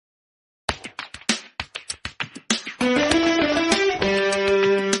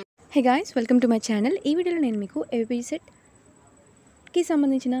Hey guys, welcome to my channel. ఈ వీడియోలో నేను మీకు ఏపీసెట్కి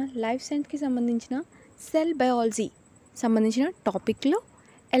సంబంధించిన లైఫ్ సైన్స్కి సంబంధించిన సెల్ బయాలజీ సంబంధించిన టాపిక్లో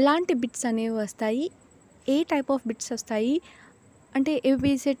ఎలాంటి బిట్స్ అనేవి వస్తాయి, ఏ టైప్ ఆఫ్ బిట్స్ వస్తాయి, అంటే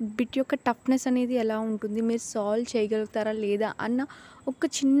ఏపీసెట్ బిట్ యొక్క టఫ్నెస్ అనేది ఎలా ఉంటుంది, మీరు సాల్వ్ చేయగలుగుతారా లేదా అన్న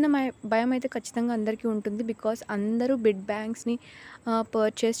ఒక చిన్న భయం అయితే ఖచ్చితంగా అందరికీ ఉంటుంది. బికాస్ అందరూ బిట్ బ్యాంక్స్ని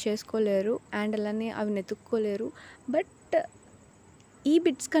పర్చేస్ చేసుకోలేరు అండ్ అలానే అవి నెతుక్కోలేరు. బట్ ఈ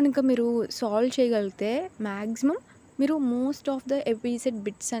బిట్స్ కనుక మీరు సాల్వ్ చేయగలిగితే మ్యాక్సిమం మీరు మోస్ట్ ఆఫ్ ద ఎపిసెట్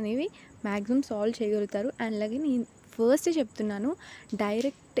బిట్స్ అనేవి మ్యాక్సిమం సాల్వ్ చేయగలుగుతారు. అండ్ అలాగే నేను ఫస్ట్ చెప్తున్నాను,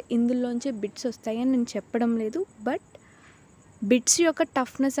 డైరెక్ట్ ఇందులోంచే బిట్స్ వస్తాయని నేను చెప్పడం లేదు. బట్ బిట్స్ యొక్క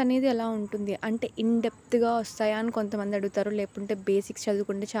టఫ్నెస్ అనేది ఎలా ఉంటుంది అంటే ఇన్డెప్త్గా వస్తాయా అని కొంతమంది అడుగుతారు, లేకుంటే బేసిక్స్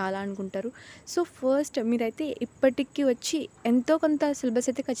చదువుకుంటే చాలా అనుకుంటారు. సో ఫస్ట్ మీరైతే ఇప్పటికీ వచ్చి ఎంతో కొంత సిలబస్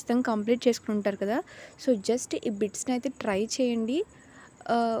అయితే ఖచ్చితంగా కంప్లీట్ చేసుకుని ఉంటారు కదా. సో జస్ట్ ఈ బిట్స్ని అయితే ట్రై చేయండి.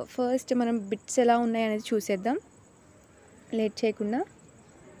 ఫస్ట్ మనం బిట్స్ ఎలా ఉన్నాయి అనేది చూసేద్దాం లేట్ చేయకుండా.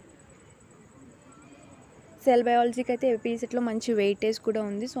 సెల్ బయాలజీకి అయితే ఏపీసెట్లో మంచి వెయిటేజ్ కూడా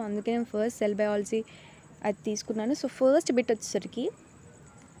ఉంది. సో అందుకే నేను ఫస్ట్ సెల్ బయాలజీ అది తీసుకున్నాను. సో ఫస్ట్ బిట్ వచ్చేసరికి,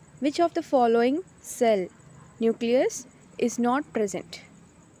 which of the following cell nucleus is not present?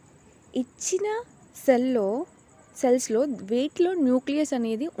 ఇచ్చిన సెల్స్లో వేటిలో న్యూక్లియస్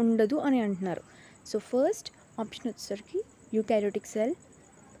అనేది ఉండదు అని అంటున్నారు. సో ఫస్ట్ ఆప్షన్ వచ్చేసరికి eukaryotic cell,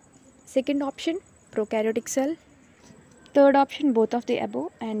 second option prokaryotic cell, third option both of the above,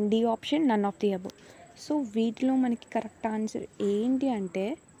 and D option none of the above. So వీటిలో మనకి correct answer ఏంటి అంటే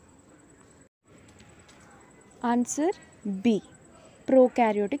ఆన్సర్ బి,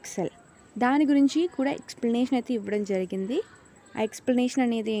 ప్రోకారియోటిక్ సెల్. దాని గురించి కూడా ఎక్స్ప్లెనేషన్ అయితే ఇవ్వడం జరిగింది. ఆ ఎక్స్ప్లెనేషన్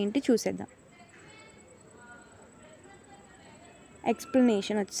అనేది ఏంటి చూసేద్దాం.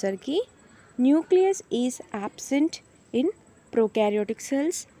 ఎక్స్ప్లెనేషన్ వచ్చేసరికి, nucleus is absent in prokaryotic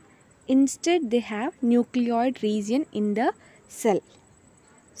cells. Instead they have nucleoid region in the cell.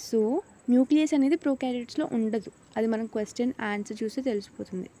 So nucleus అనేది ప్రోకారియోట్స్లో ఉండదు. అది మనం క్వశ్చన్ ఆన్సర్ చూస్తే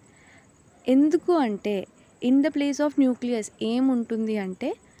తెలిసిపోతుంది. ఎందుకు అంటే in the place of nucleus ఏముంటుంది అంటే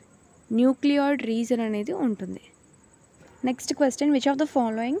న్యూక్లియాయిడ్ రీజన్ అనేది ఉంటుంది. Next question, which of the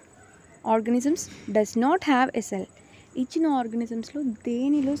following organisms does not have a cell? ఇచ్చిన ఆర్గానిజమ్స్లో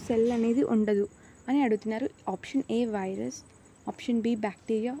దేనిలో సెల్ అనేది ఉండదు అని అడుగుతున్నారు. Option A virus, option B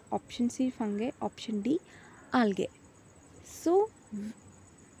bacteria, option C fungi, option D algae. So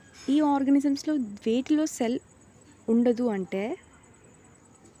ఈ ఆర్గానిజమ్స్లో వేటిలో సెల్ ఉండదు అంటే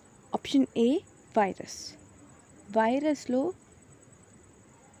ఆప్షన్ ఏ వైరస్. వైరస్లో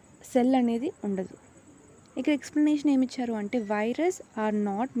సెల్ అనేది ఉండదు. ఇక్కడ ఎక్స్ప్లెనేషన్ ఏమి ఇచ్చారు అంటే virus are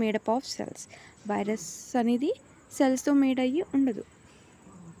not made up of cells. Virus అనేది సెల్స్తో మేడ్ అయ్యి ఉండదు.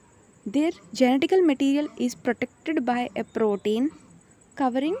 Their genetical material is protected by a protein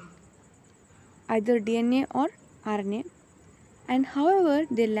covering either DNA or RNA, and however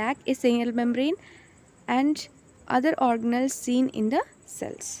they lack a single membrane and other organelles seen in the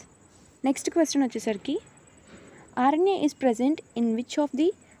cells. Next question వచ్చేసరికి, RNA is present in which of the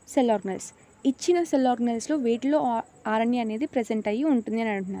cell organelles? ఇచ్చిన cell ఆర్గనల్స్లో వేటిలో RNA అనేది present అయ్యి ఉంటుంది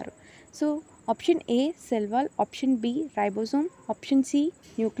అని అంటున్నారు. So option A cell wall, option B ribosome, option C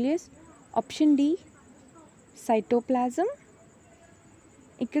nucleus, option D cytoplasm.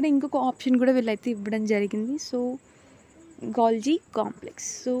 ఇక్కడ ఇంకొక option కూడా వీళ్ళైతే ఇవ్వడం జరిగింది. So గోల్జీ complex.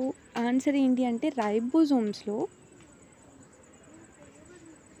 సో ఆన్సర్ ఏంటి అంటే రైబోజోమ్స్లో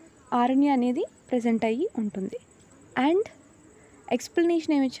RNA అనేది ప్రెజెంట్ అయ్యి ఉంటుంది. అండ్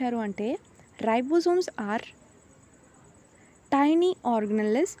ఎక్స్ప్లెనేషన్ ఏమి ఇచ్చారు అంటే ribosomes are tiny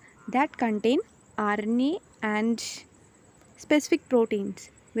organelles that contain RNA and specific proteins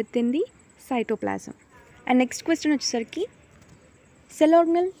within the cytoplasm. And next question వచ్చేసరికి, cell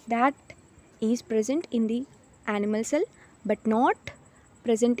organelle that is present in the animal cell but not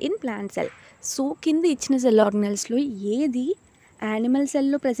present in plant cell. So కింద ఇచ్చిన cell ఆర్గనల్స్లో ఏది animal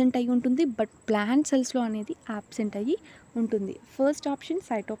సెల్లో present అయ్యి ఉంటుంది but plant సెల్స్లో అనేది absent అయ్యి ఉంటుంది? First option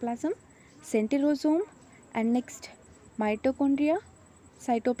cytoplasm, centrosome, and next mitochondria,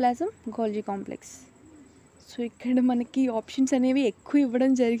 cytoplasm, గోల్జీ complex. So ఇక్కడ మనకి ఆప్షన్స్ అనేవి ఎక్కువ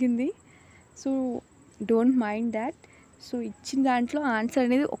ఇవ్వడం జరిగింది. So don't mind that. So ఇచ్చిన దాంట్లో ఆన్సర్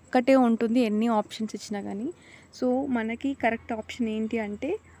అనేది ఒక్కటే ఉంటుంది ఎన్ని ఆప్షన్స్ ఇచ్చినా కానీ. సో మనకి కరెక్ట్ ఆప్షన్ ఏంటి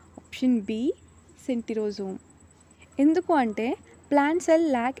అంటే ఆప్షన్ బి సెంట్రోజోమ్. ఎందుకు అంటే plant cell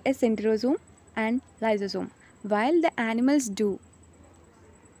lakh a centrosome and లైజోజోమ్ while the animals do.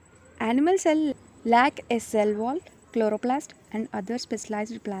 Animal cell lack a cell wall, chloroplast and other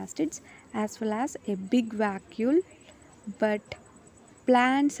specialized plastids as well as a big vacuole, but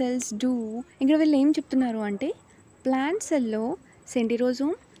plant cells do. ఇక్కడ వీళ్ళు ఏం చెప్తున్నారు అంటే plant సెల్లో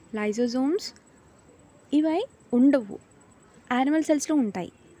centrosome, lysosomes ఇవి ఉండవు, animal సెల్స్లో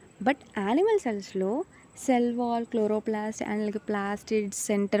ఉంటాయి. But animal సెల్స్లో cell wall, chloroplast and అలాగే ప్లాస్టిడ్స్,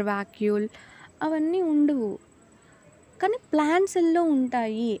 సెంటర్ వాక్యూల్ అవన్నీ ఉండవు, కానీ ప్లాంట్ సెల్లో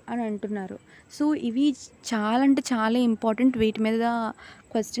ఉంటాయి అని అంటున్నారు. సో ఇవి చాలా అంటే చాలా ఇంపార్టెంట్. వీటి మీద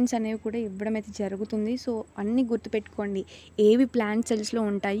క్వశ్చన్స్ అనేవి కూడా ఇవ్వడం అయితే జరుగుతుంది. సో అన్నీ గుర్తుపెట్టుకోండి, ఏవి ప్లాంట్ సెల్స్లో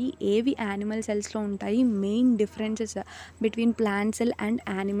ఉంటాయి, ఏవి యానిమల్ సెల్స్లో ఉంటాయి, main differences between plant cell and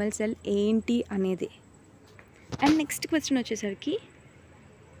animal cell ఏంటి అనేది. అండ్ నెక్స్ట్ క్వశ్చన్ వచ్చేసరికి,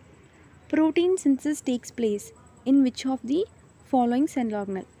 protein synthesis takes place in which of the following cell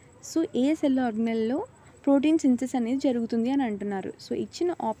organelle. So A cell ఆర్గనల్లో protein synthesis అనేది జరుగుతుంది అని అంటున్నారు. సో ఇచ్చిన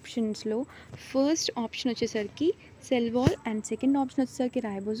ఆప్షన్స్లో ఫస్ట్ ఆప్షన్ వచ్చేసరికి cell wall, and second option వచ్చేసరికి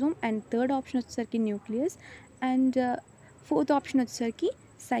రైబోజోమ్, అండ్ థర్డ్ ఆప్షన్ వచ్చేసరికి న్యూక్లియస్, అండ్ ఫోర్త్ ఆప్షన్ వచ్చేసరికి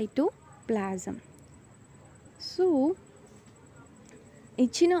సైటోప్లాజం. సో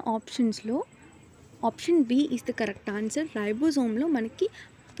ఇచ్చిన ఆప్షన్స్లో option B is the correct answer. రైబోజోమ్లో మనకి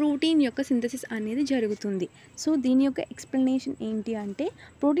ప్రోటీన్ యొక్క సింథసిస్ అనేది జరుగుతుంది. సో దీని యొక్క ఎక్స్ప్లెనేషన్ ఏంటి అంటే,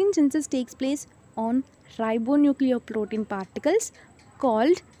 protein synthesis takes place on ribonucleoprotein particles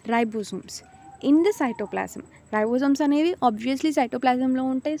called ribosomes in the cytoplasm. Ribosomes అనేవి ఆబ్వియస్లీ సైటోప్లాజంలో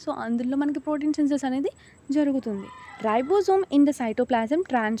ఉంటాయి. సో అందులో మనకి ప్రోటీన్ సింథసిస్ అనేది జరుగుతుంది. Ribosome in the cytoplasm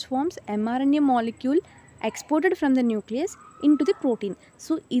transforms mRNA molecule exported from the nucleus in to the protein.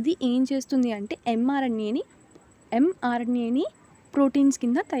 So ఇది ఏం చేస్తుంది అంటే mRNAని ప్రోటీన్స్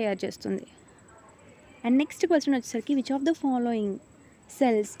కింద తయారు చేస్తుంది. అండ్ నెక్స్ట్ క్వశ్చన్ వచ్చేసరికి, which of the following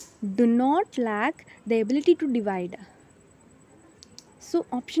cells do not lack the ability to divide. So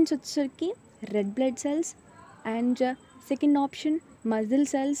options వచ్చేసరికి red blood cells, and second option muscle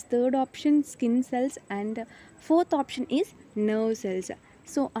cells, third option skin cells, and fourth option is nerve cells.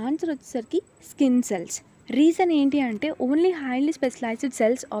 So answer వచ్చేసరికి skin cells. Reason ఏంటి అంటే, only highly specialised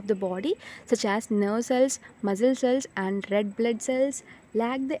cells of the body such as nerve cells, muscle cells and red blood cells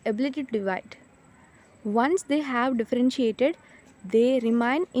lack the ability to divide. Once they have differentiated, they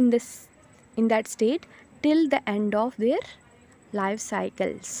remain in that state till the end of their life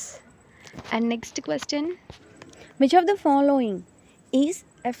cycles. And next question, which of the following is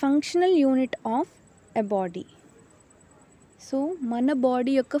a functional unit of a body? So మన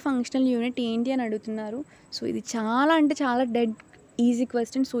body యొక్క functional unit ఏంటి అని అడుగుతున్నారు. So ఇది చాలా అంటే చాలా dead easy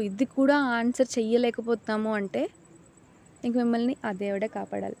question. So ఇది కూడా ఆన్సర్ చెయ్యలేకపోతాము అంటే ఇంక మిమ్మల్ని ఆ దేవుడే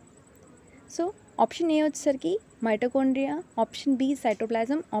కాపాడాలి. సో ఆప్షన్ ఏ వచ్చేసరికి mitochondria, option B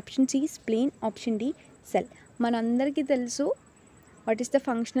cytoplasm, option C spleen, option D cell. మనందరికీ తెలుసు what is the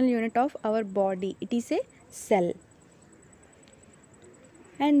functional unit of our body, it is a cell.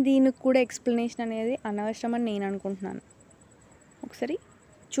 And దీనికి కూడా ఎక్స్ప్లెనేషన్ అనేది అనవసరం అని నేను అనుకుంటున్నాను. ఒకసారి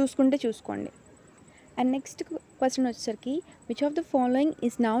చూసుకోండి. అండ్ నెక్స్ట్ క్వశ్చన్ వచ్చేసరికి, which of the following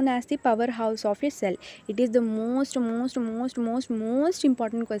is noun as the power house of a cell. It is the most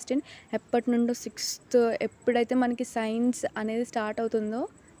important question. ఎప్పటి నుండో సిక్స్త్ ఎప్పుడైతే మనకి సైన్స్ అనేది స్టార్ట్ అవుతుందో,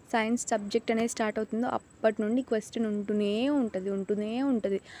 సైన్స్ సబ్జెక్ట్ అనేది స్టార్ట్ అవుతుందో అప్పటి నుండి క్వశ్చన్ ఉంటూనే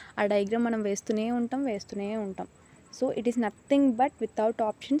ఉంటుంది. ఆ డయాగ్రామ్ మనం వేస్తూనే ఉంటాం. So it is nothing but without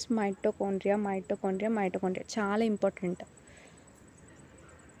options mitochondria. చాలా important.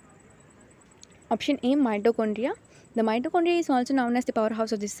 Option A, mitochondria. The mitochondria is also known as the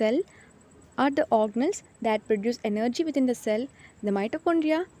powerhouse of the cell, are the organelles that produce energy within the cell. The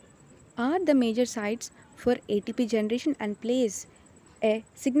mitochondria are the major sites for ATP generation and plays a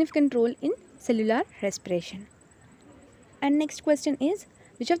significant role in cellular respiration. And next question is,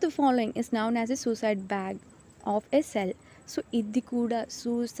 which of the following is known as a suicide bag of a cell? So ఇది కూడా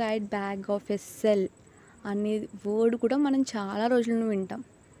suicide bag of a cell అనే word కూడా మనం చాలా రోజులను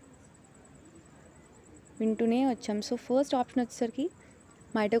వింటూనే వచ్చాం. So first option వచ్చేసరికి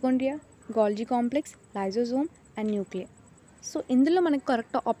mitochondria, గోల్జీ complex, లైజోజోమ్ and nuclear. So ఇందులో మనకు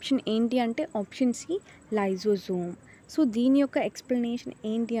కరెక్ట్ ఆప్షన్ ఏంటి అంటే ఆప్షన్ సి లైజోజోమ్. సో దీని యొక్క ఎక్స్ప్లెనేషన్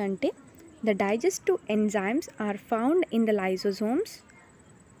ఏంటి అంటే, the digestive enzymes are found in the lysosomes.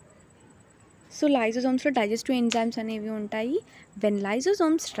 So లైజోజోమ్స్లో digestive enzymes అనేవి ఉంటాయి. When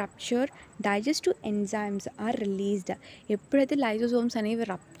lysosomes rupture, digestive enzymes are released. ఎప్పుడైతే లైజోజోమ్స్ అనేవి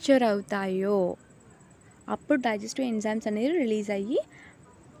రప్చర్ అవుతాయో అప్పుడు డైజెస్టివ్ ఎంజైమ్స్ అనేది రిలీజ్ అయ్యి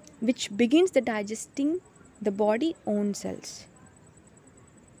which begins the digesting the body own cells.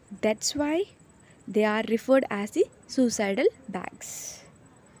 That's why they are referred as the suicidal bags.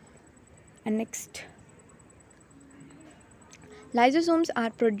 And next, lysosomes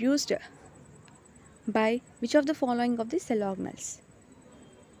are produced by which of the following of the cell organelles?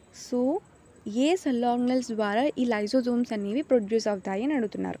 So A cell organelles ద్వారా ఈ lysosomes అనేవి produce అవుతాయి అని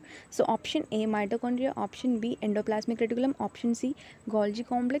అడుగుతున్నారు. So option A mitochondria, option B endoplasmic reticulum, option C గోల్జీ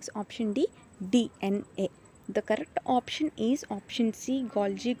complex, option D DNA. The correct option is option C,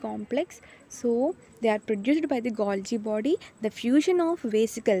 Golgi complex. So they are produced by the Golgi body. The fusion of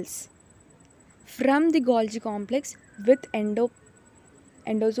vesicles from the Golgi complex with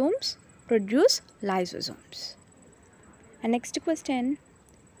endosomes produce lysosomes. And next question,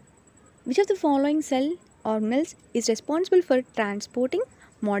 which of the following cell organelles is responsible for transporting,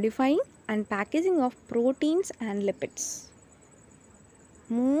 modifying and packaging of proteins and lipids?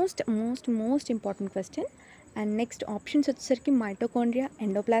 Most important question. And next options వచ్చేసరికి mitochondria,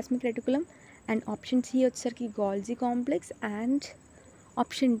 endoplasmic reticulum, and option C వచ్చేసరికి గోల్జీ complex, and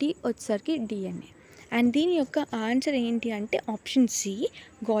option D వచ్చేసరికి DNA. And దీని యొక్క answer ఏంటి అంటే option C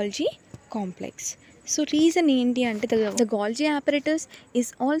గోల్జీ complex. So reason ఏంటి అంటే the గోల్జీ apparatus is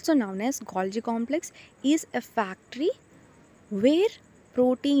also known as Golgi complex is a factory where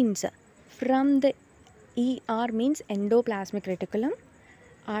proteins from the ER means endoplasmic reticulum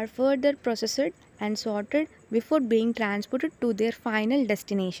are further processed and sorted before being transported to their final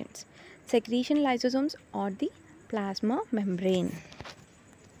destinations, secretion lysosomes or the plasma membrane.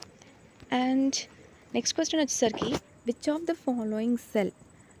 And next question వచ్చేసరికి which of the following cell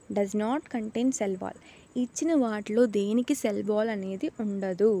does not contain cell wall? ఇచ్చిన వాటిలో దేనికి cell wall అనేది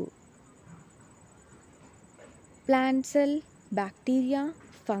ఉండదు? Plant cell, bacteria,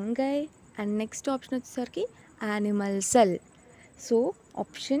 fungi, and next option వచ్చేసరికి animal cell. So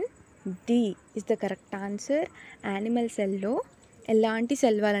option D is the correct answer. Animal సెల్లో ఎలాంటి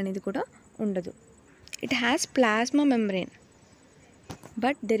cell wall అనేది కూడా ఉండదు. It has plasma membrane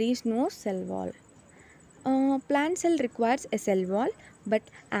but there is no cell wall. Plant cell requires a cell wall but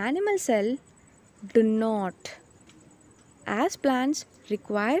animal cell do not, as plants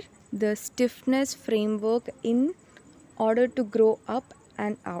require the stiffness framework in order to grow up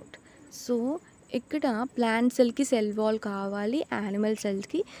and out. So ఇక్కడ plant సెల్కి cell wall కావాలి, animal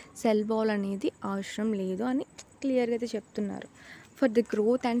సెల్కి cell wall అనేది అవసరం లేదు అని క్లియర్గా అయితే చెప్తున్నారు. For the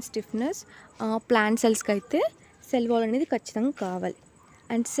growth and stiffness plant సెల్స్కి అయితే సెల్ వాల్ అనేది ఖచ్చితంగా కావాలి.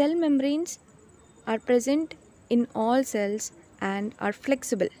 And cell membranes are present in all cells and are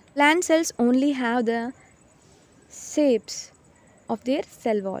flexible. Plant cells only have the shapes of their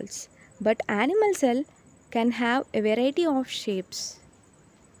cell walls, but animal cell can have a variety of shapes.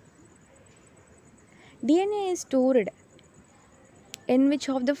 DNA is stored in which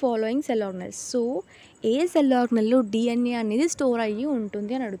of the following cell organelles? So A cell ఆర్గనల్లో DNA అనేది store అయ్యి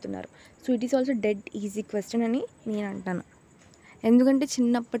ఉంటుంది అని అడుగుతున్నారు. So it is also dead easy question అని నేను అంటాను. ఎందుకంటే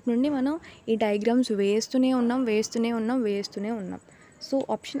చిన్నప్పటి నుండి మనం ఈ డయాగ్రామ్స్ వేస్తూనే ఉన్నాం. సో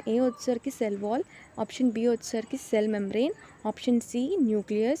ఆప్షన్ ఏ వచ్చేసరికి సెల్ వాల్, ఆప్షన్ బి వచ్చేసరికి cell membrane, option C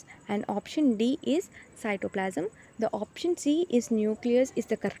nucleus, and option D is cytoplasm. The option C is nucleus is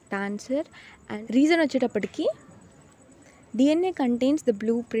the correct answer. And reason వచ్చేటప్పటికి DNA contains the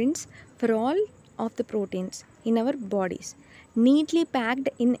blueprints for all of the proteins in our bodies, neatly packed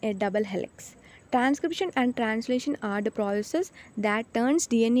in a double helix. Transcription and translation are the processes that turns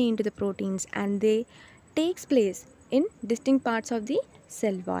DNA into the proteins, and they takes place in distinct parts of the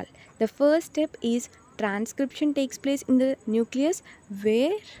cell wall. The first step is transcription takes place in the nucleus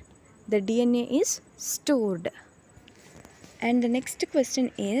where the DNA is stored. And the next question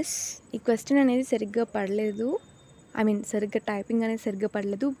is, ఈ question అనేది సరిగ్గా పడలేదు, సరిగ్గా typing అనేది సరిగ్గా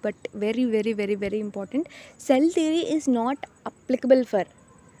పడలేదు, but very important. Cell theory is not applicable for.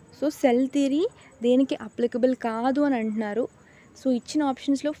 So cell theory దేనికి applicable కాదు అని అంటున్నారు. సో ఇచ్చిన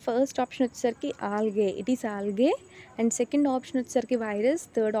ఆప్షన్స్లో ఫస్ట్ ఆప్షన్ వచ్చేసరికి algae, it is algae. And second option వచ్చేసరికి virus,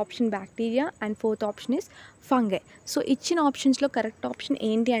 third option bacteria, and fourth option is fungi. So ఇచ్చిన ఆప్షన్స్లో కరెక్ట్ ఆప్షన్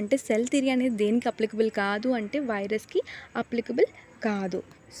ఏంటి అంటే సెల్ థియరీ అనేది దేనికి అప్లికబుల్ కాదు అంటే వైరస్కి అప్లికబుల్ కాదు.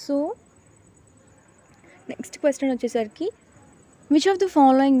 సో నెక్స్ట్ క్వశ్చన్ వచ్చేసరికి which of the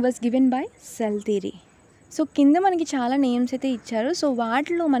following was given buy sell theory? So కింద మనకి చాలా నేమ్స్ అయితే ఇచ్చారు. సో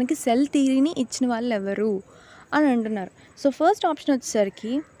వాటిలో మనకి సెల్ థియరీని ఇచ్చిన వాళ్ళు ఎవరు అని అంటున్నారు. సో ఫస్ట్ ఆప్షన్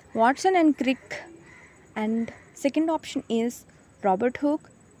వచ్చేసరికి Watson and Crick, and second option is Robert hook,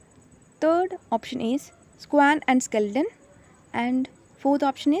 third option is Schwann and skeleton, and fourth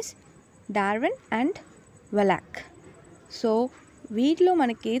option is Darwin and వెలాక్. So వీటిలో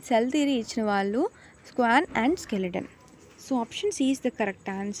మనకి సెల్ థియరీ ఇచ్చిన వాళ్ళు Schwann and skeleton. So option C is the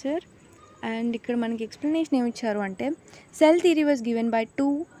correct answer. And ఇక్కడ మనకి explanation ఏమి ఇచ్చారు అంటే cell theory was given by 2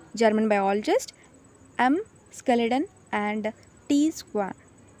 German biologists, M. Skeleton and T. Swan.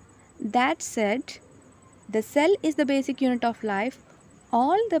 That said, the cell is the basic unit of life.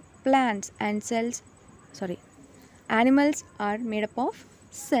 All the plants and animals are made up of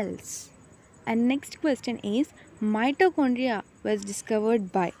cells. And next question is mitochondria was discovered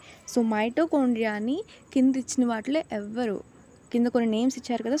by. So మైటోకాండ్రియాని కింద ఇచ్చిన వాటిలో ఎవరు, కింద కొన్ని names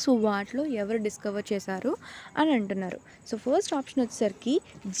ఇచ్చారు కదా, so వాటిలో ఎవరు డిస్కవర్ చేశారు అని అంటున్నారు. సో ఫస్ట్ ఆప్షన్ వచ్చేసరికి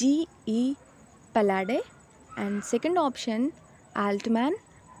GE పలాడే, and second option ఆల్ట్మ్యాన్,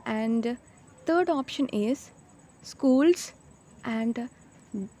 and third option is schools, and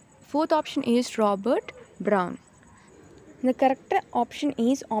fourth option is Robert brown. The correct option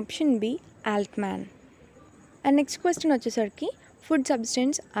is option B, Altman. And next question వచ్చేసరికి food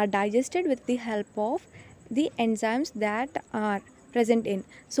substance are digested with the help of the enzymes that are present in.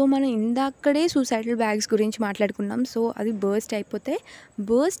 So మనం ఇందాకడే suicidal bags గురించి మాట్లాడుకున్నాం. So అది burst అయిపోతే,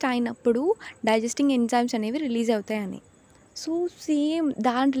 burst అయినప్పుడు digesting enzymes అనేవి release అవుతాయని. So same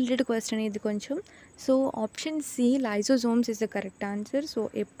దాని రిలేటెడ్ క్వశ్చన్ ఇది కొంచెం. So option C lysosomes is the correct answer. So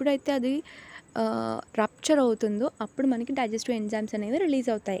ఎప్పుడైతే అది రప్చర్ అవుతుందో అప్పుడు మనకి డైజెస్టివ్ ఎంజైమ్స్ అనేవి రిలీజ్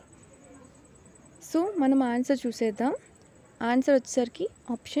అవుతాయి. సో మనం ఆన్సర్ చూసేద్దాం. ఆన్సర్ వచ్చేసరికి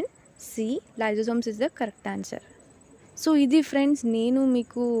option C lysosomes is the correct answer. So ఇది ఫ్రెండ్స్ నేను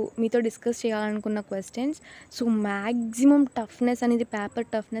మీతో డిస్కస్ చేయాలనుకున్న క్వశ్చన్స్. సో మ్యాక్సిమం టఫ్నెస్ అనేది, పేపర్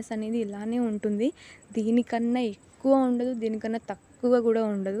టఫ్నెస్ అనేది ఇలానే ఉంటుంది. దీనికన్నా ఎక్కువ ఉండదు, దీనికన్నా తక్కువ కూడా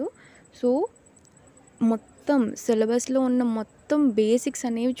ఉండదు. సో మొత్తం సిలబస్లో ఉన్న మొత్తం బేసిక్స్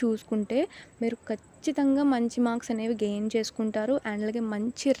అనేవి చూసుకుంటే మీరు ఖచ్చితంగా మంచి మార్క్స్ అనేవి గెయిన్ చేసుకుంటారు. అండ్ అలాగే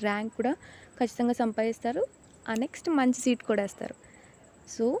మంచి ర్యాంక్ కూడా ఖచ్చితంగా సంపాదిస్తారు. ఆ నెక్స్ట్ మంచి సీట్ కూడా వేస్తారు.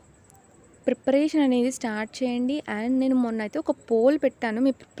 సో ప్రిపరేషన్ అనేది స్టార్ట్ చేయండి. అండ్ నేను మొన్న అయితే ఒక పోల్ పెట్టాను,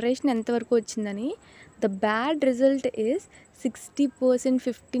 మీ ప్రిపరేషన్ ఎంతవరకు వచ్చిందని. The bad result is 60%,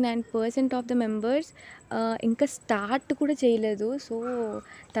 59% of the members ఇంకా స్టార్ట్ కూడా చేయలేదు. సో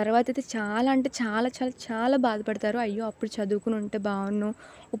తర్వాత అయితే చాలా అంటే చాలా చాలా చాలా బాధపడతారు. అయ్యో అప్పుడు చదువుకుని ఉంటే బాగున్ను,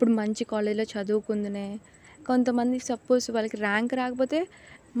 ఇప్పుడు మంచి కాలేజ్లో చదువుకుందునే. కొంతమంది సపోజ్ వాళ్ళకి ర్యాంక్ రాకపోతే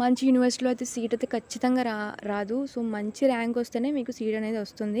మంచి యూనివర్సిటీలో అయితే సీట్ అయితే ఖచ్చితంగా రాదు. సో మంచి ర్యాంక్ వస్తేనే మీకు సీట్ అనేది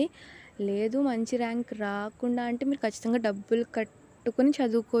వస్తుంది. లేదు మంచి ర్యాంక్ రాకుండా అంటే మీరు ఖచ్చితంగా డబ్బులు కట్టుకొని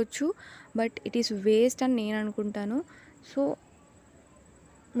చదువుకోవచ్చు, బట్ ఇట్ ఈస్ వేస్ట్ అని నేను అనుకుంటాను. సో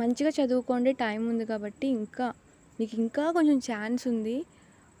మంచిగా చదువుకోండి, టైం ఉంది కాబట్టి, మీకు ఇంకా కొంచెం ఛాన్స్ ఉంది.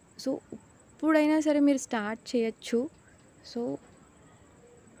 సో ఇప్పుడైనా సరే మీరు స్టార్ట్ చేయొచ్చు. సో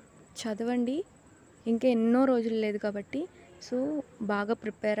చదవండి, ఇంకా ఎన్నో రోజులు లేదు కాబట్టి. సో బాగా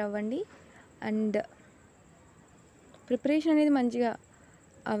ప్రిపేర్ అవ్వండి అండ్ ప్రిపరేషన్ అనేది మంచిగా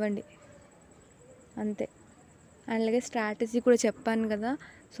అవ్వండి అంతే. అండ్ అలాగే స్ట్రాటజీ కూడా చెప్పాను కదా.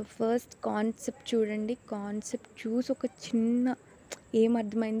 సో ఫస్ట్ కాన్సెప్ట్ చూడండి, కాన్సెప్ట్ చూసి ఒక చిన్న ఏం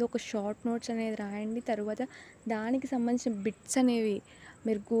అర్థమైందో ఒక షార్ట్ నోట్స్ అనేది రాయండి. తర్వాత దానికి సంబంధించిన బిట్స్ అనేవి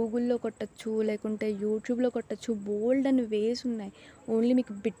మీరు గూగుల్లో కొట్టచ్చు, లేకుంటే యూట్యూబ్లో కొట్టచ్చు. బోల్డ్ అని వేస్ ఉన్నాయి. ఓన్లీ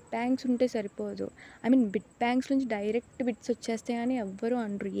మీకు బిట్ బ్యాంక్స్ ఉంటే సరిపోదు. బిట్ బ్యాంక్స్ నుంచి డైరెక్ట్ బిట్స్ వచ్చేస్తాయి అని ఎవ్వరూ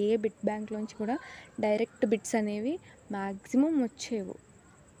అనరు. ఏ బిట్ బ్యాంక్లోంచి కూడా డైరెక్ట్ బిట్స్ అనేవి మ్యాక్సిమం వచ్చేవు.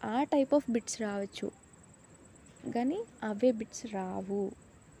 ఆ టైప్ ఆఫ్ బిట్స్ రావచ్చు కానీ అవే బిట్స్ రావు.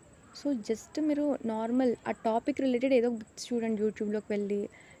 సో జస్ట్ మీరు నార్మల్ ఆ టాపిక్ రిలేటెడ్ ఏదో బిట్స్ చూడండి యూట్యూబ్లోకి వెళ్ళి,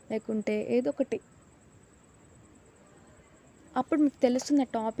 లేకుంటే ఏదో ఒకటి. అప్పుడు మీకు తెలుస్తుంది ఆ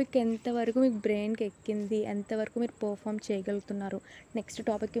టాపిక్ ఎంతవరకు మీకు బ్రెయిన్కి ఎక్కింది, ఎంతవరకు మీరు పర్ఫామ్ చేయగలుగుతున్నారు, నెక్స్ట్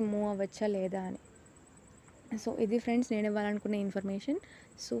టాపిక్కి మూవ్ అవ్వచ్చా లేదా అని. సో ఇది ఫ్రెండ్స్ నేను ఇవ్వాలనుకునే ఇన్ఫర్మేషన్.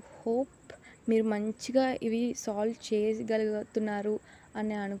 సో హోప్ మీరు మంచిగా ఇవి సాల్వ్ చేయగలుగుతున్నారు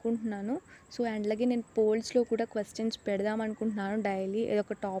అని అనుకుంటున్నాను. సో అండ్ అలాగే నేను పోల్స్లో కూడా క్వశ్చన్స్ పెడదాం అనుకుంటున్నాను డైలీ ఏదో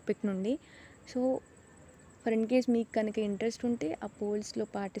ఒక టాపిక్ నుండి. సో ఫర్ ఇన్ కేస్ మీకు కనుక ఇంట్రెస్ట్ ఉంటే ఆ పోల్స్లో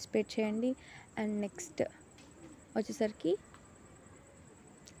పార్టిసిపేట్ చేయండి. అండ్ నెక్స్ట్ వచ్చేసరికి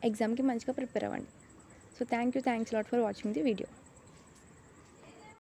ఎగ్జామ్కి మంచిగా ప్రిపేర్ అవ్వండి. So thanks lot for watching the video.